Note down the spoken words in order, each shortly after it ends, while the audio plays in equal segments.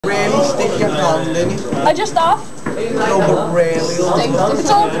hand in it. I just have. No, but really. It's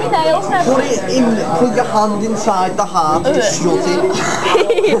all to my nails now. Put your hand inside the heart and shut it.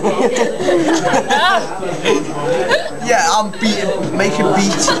 Yeah, I'm beating. Make it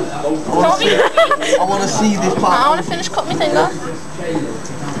beat. I want to see this part. I want to finish cutting my finger.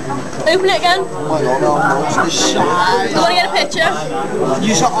 Open it again. I don't know much this side. You want to get a picture?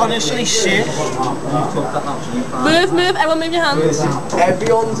 You should honestly sit. Move, everyone move your hands.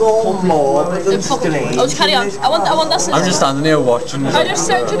 Everyone's all morbid and strange. Oh, just carry on. I want that. I'm just standing here watching. I just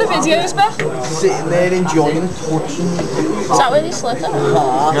sent you the videos back. Sitting there enjoying touching. Is that where you slipped it? You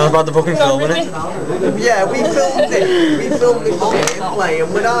know about the fucking filming it? Yeah, we filmed it. We filmed it today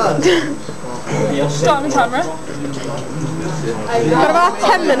playing with us. Start on the camera. Got about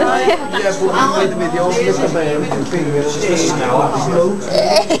 10 minutes. Yeah, but we made the video with the fingers.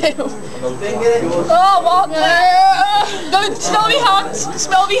 Oh, what? Don't smell me hands.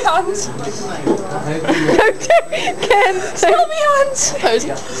 Smell me hands. Ken. Smell me hands. Pose.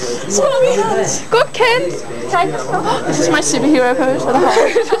 Smell me hands. Good, Ken. This is my superhero pose for the whole.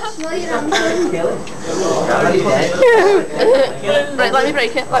 Right, let me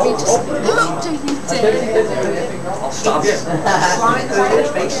break it. Let me just.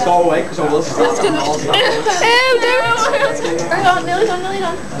 Go away, because I will stop. Hang on, nearly done.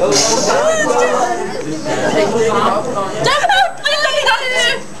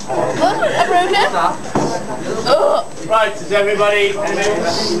 I broke it. Right, is everybody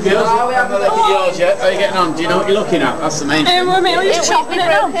girls? I'm not looking at yours yet. How are you getting on? Do you know what you're looking at? That's the main thing. We're mainly just chopping it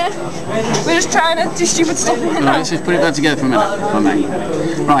now. We're just trying to do stupid stuff. Right, so put it back together for a minute.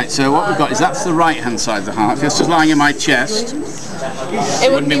 Right, so what we've got is that's the right hand side of the heart. If it's just lying in my chest, it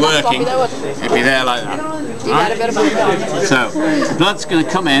wouldn't be working. It'd be there like that. Right? So the blood's going to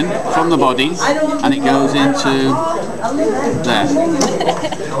come in from the body and it goes into there.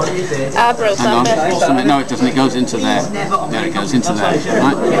 I broke that. No, it doesn't. It goes into there. There it goes into there.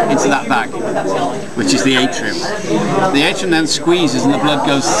 Right? Into that bag, which is the atrium. The atrium then squeezes and the blood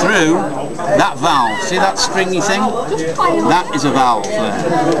goes through that valve. See that stringy thing? That is a valve there.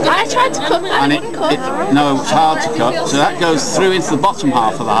 I tried to cut it. And no, it's hard to cut. So that goes through into the bottom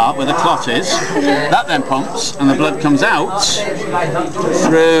half of the heart where the clot is. That then pumps and the blood comes out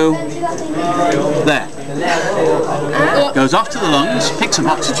through there. Goes off to the lungs, picks up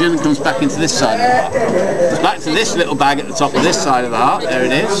oxygen and comes back into this side of the heart. Goes back to this little bag at the top of this side of the heart, there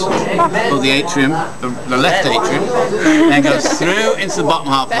it is, called the atrium, the left atrium, then goes through into the bottom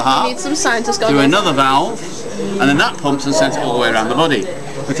half of the heart, through another valve, and then that pumps and sends it all the way around the body.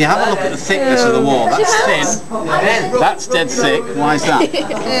 If you have a look at the thickness of the wall, that's thin, that's dead thick. Why is that?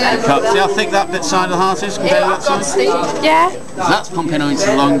 See how thick that bit side of the heart is compared to that side? Yeah. That's pumping into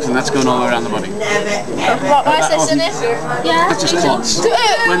the lungs and that's going all the way around the body. Why is this in it? Yeah. That's just clots.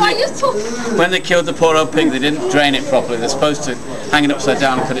 When they killed the poor old pig, they didn't drain it properly. They're supposed to hang it upside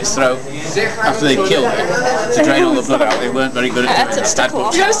down and cut its throat after they killed it to drain all the blood out. They weren't very good at doing it.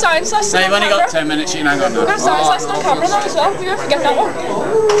 You got a science lesson? So you've only got 10 minutes. You can hang on now. We've got a science lesson on camera now as well. You won't forget that one.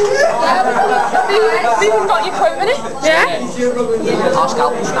 Have you even got your quote in it? Yeah. Our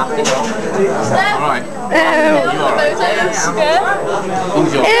scalp is snappy. Alright.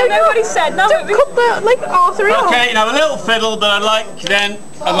 Everybody said no. Don't cut the artery off. Okay, now a little fiddle, but I'd like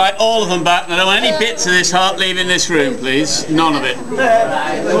all of them back, and I don't want any bits of this heart leaving this room, please. None of it.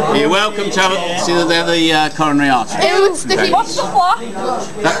 You're welcome to have it. See that they're the coronary artery. Okay. What's the flap?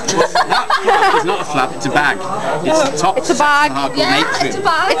 That is not a flap, it's a bag. It's the top. It's a bag. It's a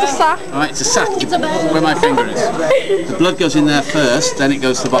bag. It's a sack. Alright, it's a sack. It's where my finger is. The blood goes in there first, then it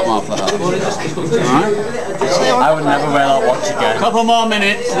goes to the bottom half of the heart. Alright? I would never wear that watch again. A couple more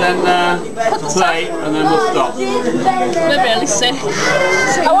minutes, then play, and then we'll stop. They're really sick.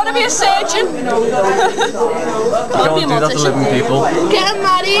 I want to be a surgeon. Don't do that to living people. Get them,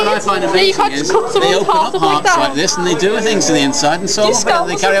 Maddie. What I find amazing is they open up hearts like this and they do things to the inside and so on,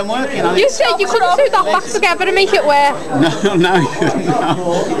 they carry on working. You said you couldn't sew that back together and make it work. No, you couldn't.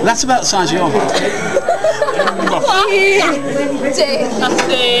 No. That's about the size of your heart. That's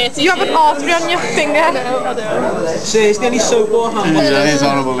it. You have an artery on your finger. See, it's nearly so poor hand. It's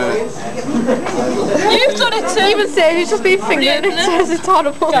horrible, isn't it? You've done it too. Even say who's just been fingering it says it's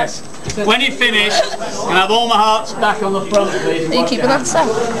horrible. Yes. When you finish, you can have all my hearts back on the front, please. Are you keeping that stuff?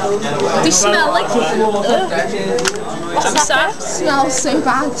 They smell like... What's that? Smells so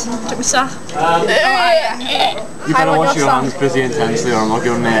bad. What's that? You better wash your hands pretty intensely or I'm not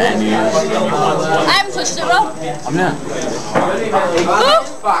going near any ears. I haven't touched it well. I'm there.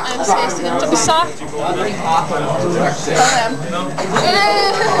 I'm tasting it. What's that?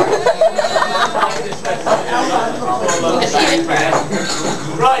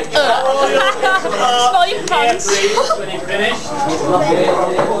 Right. Smell your hands. When you finish. Throw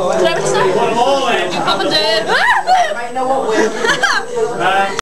it some. Put them all in. Pop and do.